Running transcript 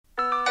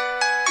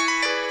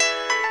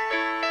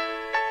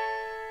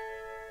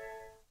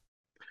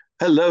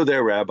Hello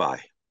there, Rabbi.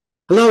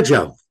 Hello,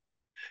 Joe.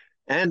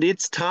 And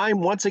it's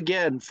time once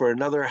again for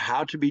another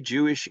How to Be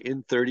Jewish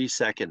in 30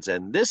 Seconds.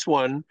 And this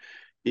one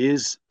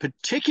is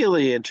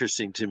particularly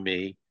interesting to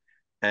me.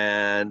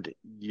 And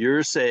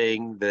you're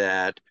saying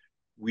that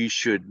I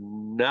should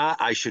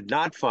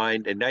not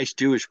find a nice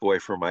Jewish boy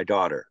for my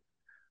daughter.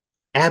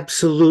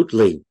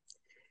 Absolutely.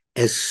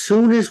 As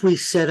soon as we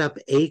set up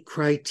a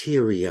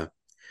criteria,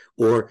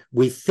 or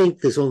we think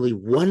there's only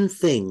one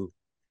thing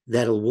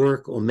that'll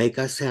work or make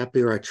us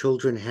happy or our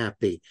children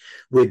happy,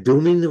 we're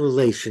dooming the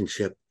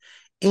relationship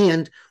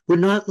and we're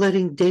not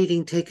letting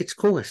dating take its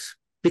course.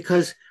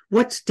 Because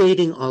what's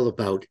dating all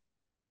about?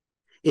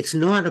 It's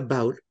not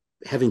about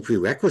having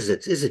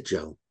prerequisites, is it,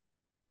 Joe?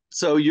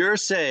 So you're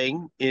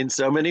saying, in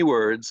so many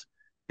words,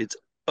 it's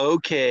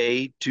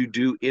okay to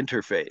do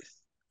interfaith.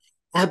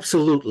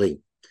 Absolutely.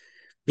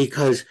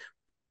 Because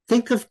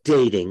think of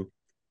dating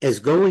as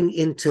going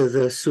into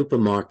the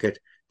supermarket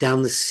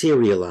down the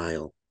cereal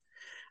aisle.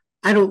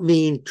 I don't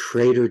mean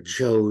Trader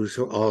Joe's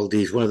or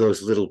Aldi's, one of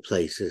those little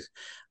places.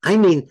 I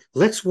mean,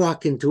 let's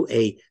walk into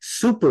a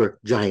super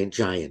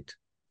giant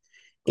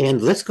and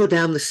let's go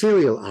down the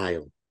cereal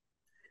aisle.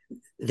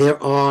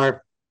 There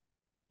are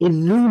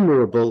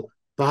innumerable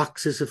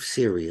boxes of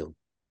cereal.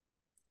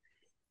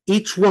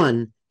 Each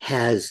one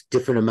has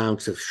different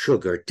amounts of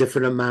sugar,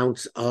 different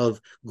amounts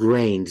of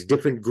grains,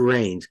 different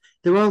grains.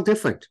 They're all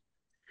different.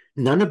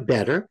 None are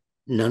better,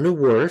 none are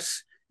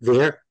worse.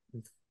 They're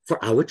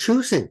for our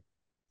choosing.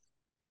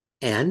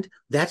 And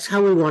that's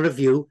how we want to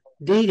view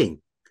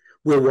dating.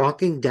 We're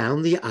walking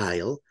down the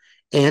aisle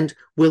and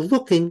we're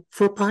looking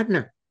for a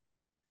partner,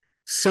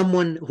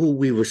 someone who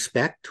we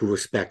respect, who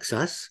respects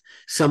us,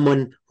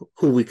 someone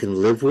who we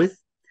can live with.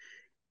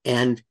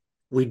 And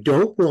we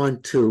don't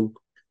want to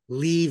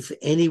leave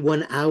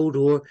anyone out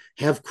or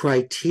have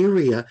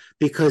criteria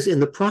because in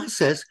the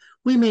process,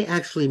 we may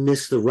actually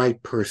miss the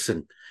right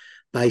person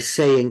by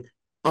saying,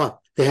 oh,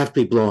 they have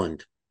to be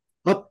blonde.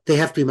 Oh, they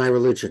have to be my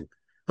religion.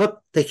 Oh,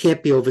 they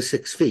can't be over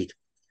 6 feet.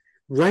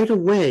 Right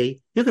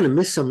away, you're going to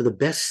miss some of the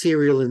best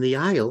cereal in the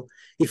aisle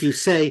if you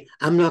say,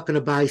 I'm not going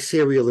to buy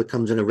cereal that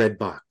comes in a red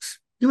box.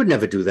 You would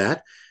never do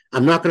that.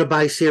 I'm not going to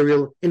buy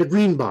cereal in a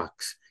green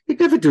box. You'd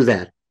never do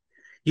that.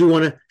 You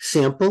want to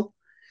sample?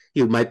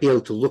 You might be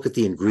able to look at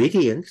the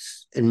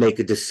ingredients and make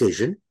a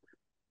decision.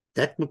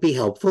 That would be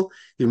helpful.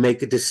 You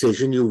make a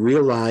decision, you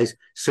realize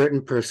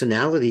certain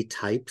personality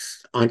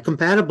types aren't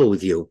compatible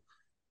with you.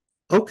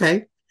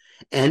 Okay,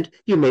 and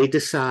you may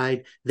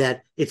decide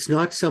that it's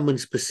not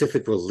someone's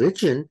specific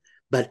religion,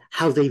 but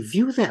how they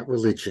view that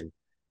religion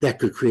that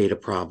could create a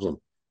problem.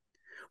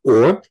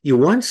 Or you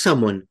want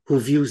someone who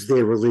views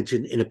their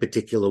religion in a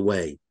particular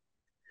way.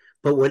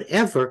 But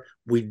whatever,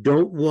 we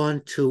don't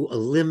want to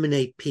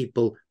eliminate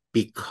people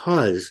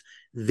because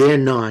they're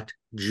not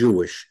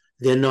Jewish.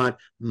 They're not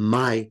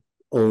my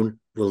own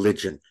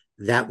religion.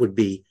 That would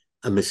be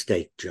a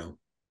mistake, Joe.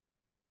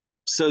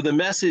 So the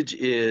message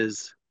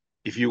is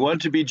if you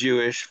want to be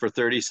Jewish for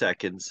 30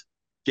 seconds,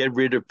 get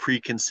rid of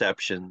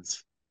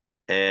preconceptions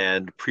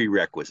and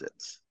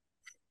prerequisites.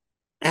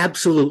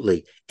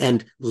 Absolutely.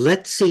 And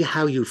let's see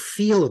how you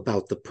feel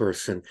about the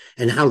person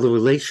and how the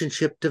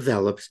relationship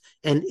develops.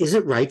 And is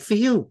it right for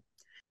you?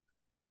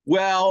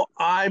 Well,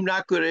 I'm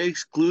not going to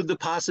exclude the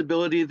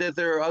possibility that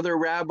there are other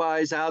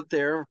rabbis out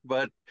there,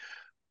 but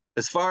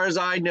as far as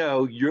I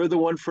know, you're the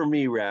one for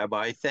me,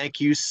 Rabbi.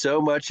 Thank you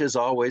so much, as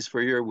always,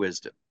 for your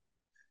wisdom.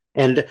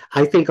 And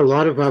I think a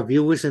lot of our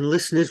viewers and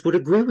listeners would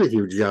agree with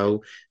you,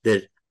 Joe,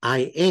 that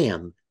I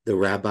am the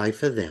rabbi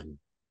for them.